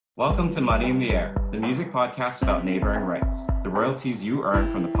Welcome to Money in the Air, the music podcast about neighboring rights, the royalties you earn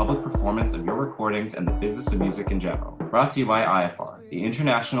from the public performance of your recordings and the business of music in general. Brought to you by IFR, the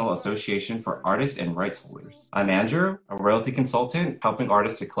International Association for Artists and Rights Holders. I'm Andrew, a royalty consultant helping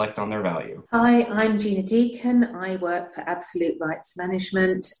artists to collect on their value. Hi, I'm Gina Deacon. I work for Absolute Rights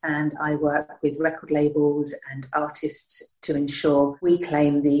Management and I work with record labels and artists to ensure we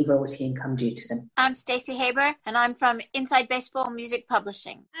claim the royalty income due to them. I'm Stacey Haber and I'm from Inside Baseball Music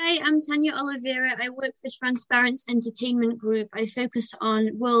Publishing. Hi, I'm Tanya Oliveira. I work for Transparence Entertainment Group. I focus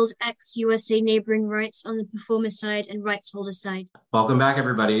on World X USA neighboring rights on the performer side and rights holder side. Welcome back,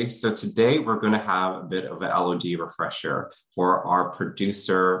 everybody. So today we're going to have a bit of an LOD refresher for our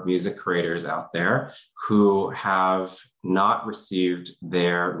producer music creators out there who have not received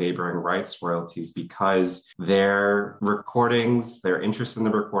their neighboring rights royalties because their recordings, their interest in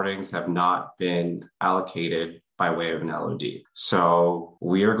the recordings have not been allocated by way of an LOD. So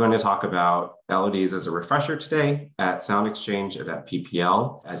we are going to talk about LODs as a refresher today at Sound Exchange and at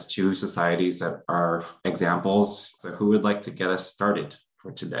PPL as two societies that are examples. So who would like to get us started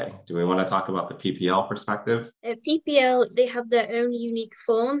for today? Do we want to talk about the PPL perspective? At PPL, they have their own unique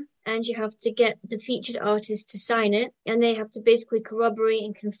form, and you have to get the featured artist to sign it, and they have to basically corroborate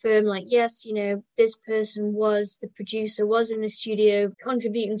and confirm, like, yes, this person the producer was in the studio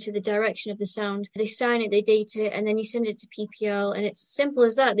contributing to the direction of the sound. They sign it, they date it, and then you send it to PPL, and it's simple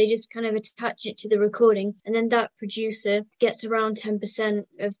as that. They just kind of attach it to the recording, and then that producer gets around 10%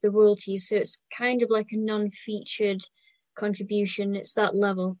 of the royalties, so it's kind of like a non-featured contribution. It's that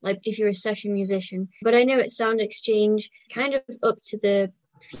level, like if you're a session musician. But I know at Sound Exchange, kind of up to the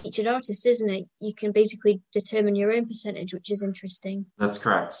featured artist, isn't it? You can basically determine your own percentage, which is interesting. That's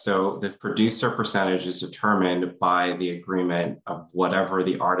correct. So the producer percentage is determined by the agreement of whatever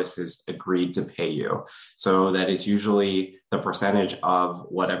the artist has agreed to pay you. So that is usually the percentage of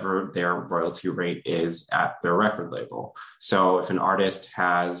whatever their royalty rate is at their record label. So if an artist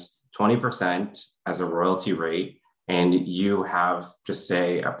has 20% as a royalty rate, and you have, just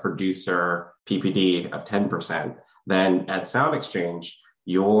say, a producer PPD of 10%, then at Sound Exchange,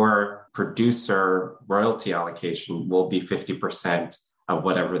 your producer royalty allocation will be 50% of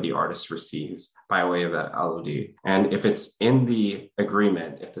whatever the artist receives by way of that LOD. And if it's in the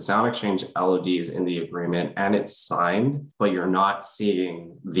agreement, if the Sound Exchange LOD is in the agreement and it's signed, but you're not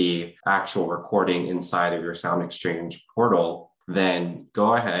seeing the actual recording inside of your Sound Exchange portal, then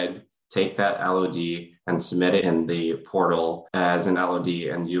go ahead, take that LOD and submit it in the portal as an LOD,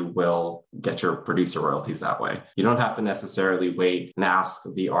 and you will get your producer royalties that way. You don't have to necessarily wait and ask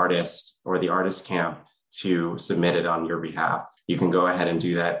the artist or the artist camp to submit it on your behalf. You can go ahead and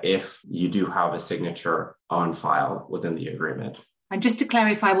do that if you do have a signature on file within the agreement. And just to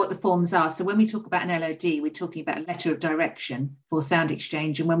clarify what the forms are, so when we talk about an LOD, we're talking about a letter of direction for Sound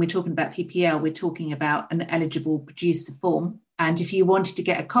Exchange. And when we're talking about PPL, we're talking about an eligible producer form. And if you wanted to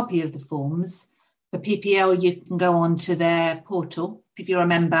get a copy of the forms, for PPL, you can go on to their portal if you're a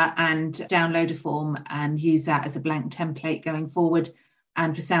member and download a form and use that as a blank template going forward.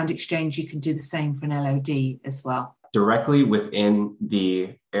 And for Sound Exchange, you can do the same for an LOD as well. Directly within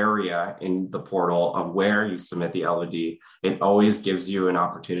the area in the portal of where you submit the LOD, it always gives you an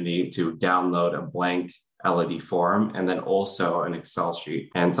opportunity to download a blank LOD form and then also an Excel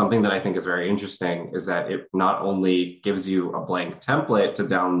sheet. And something that I think is very interesting is that it not only gives you a blank template to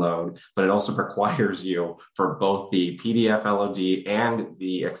download, but it also requires you for both the PDF LOD and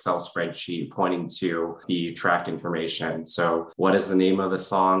the Excel spreadsheet pointing to the track information. So what is the name of the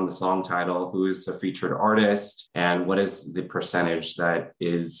song title, who is the featured artist, and what is the percentage that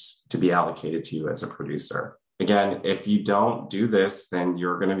is to be allocated to you as a producer. Again, if you don't do this, then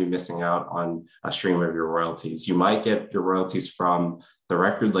you're going to be missing out on a stream of your royalties. You might get your royalties from the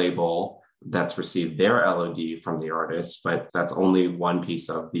record label that's received their LOD from the artist, but that's only one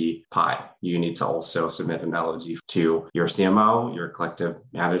piece of the pie. You need to also submit an LOD to your CMO, your collective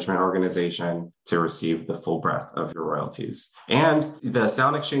management organization, to receive the full breadth of your royalties. And the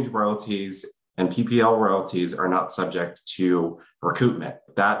Sound Exchange royalties and PPL royalties are not subject to recoupment.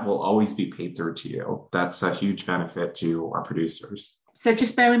 That will always be paid through to you. That's a huge benefit to our producers. So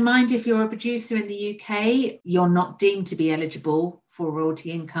just bear in mind, if you're a producer in the UK, you're not deemed to be eligible for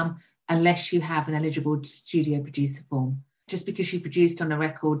royalty income unless you have an eligible studio producer form. Just because you produced on a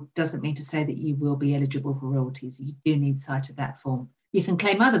record doesn't mean to say that you will be eligible for royalties. You do need sight of that form. You can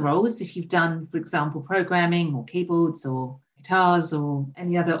claim other roles if you've done, for example, programming or keyboards or guitars or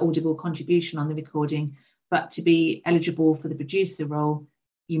any other audible contribution on the recording, but to be eligible for the producer role,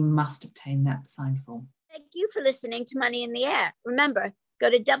 you must obtain that signed form. Thank you for listening to Money in the Air. Remember,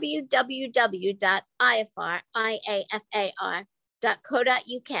 go to www.ifar.com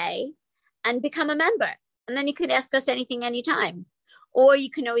and become a member. And then you can ask us anything anytime. Or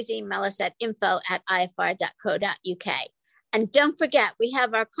you can always email us at info@ifr.co.uk. And don't forget, we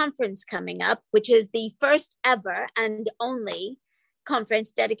have our conference coming up, which is the first ever and only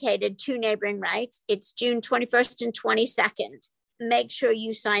conference dedicated to neighboring rights. It's June 21st and 22nd. Make sure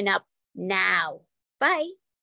you sign up now. Bye.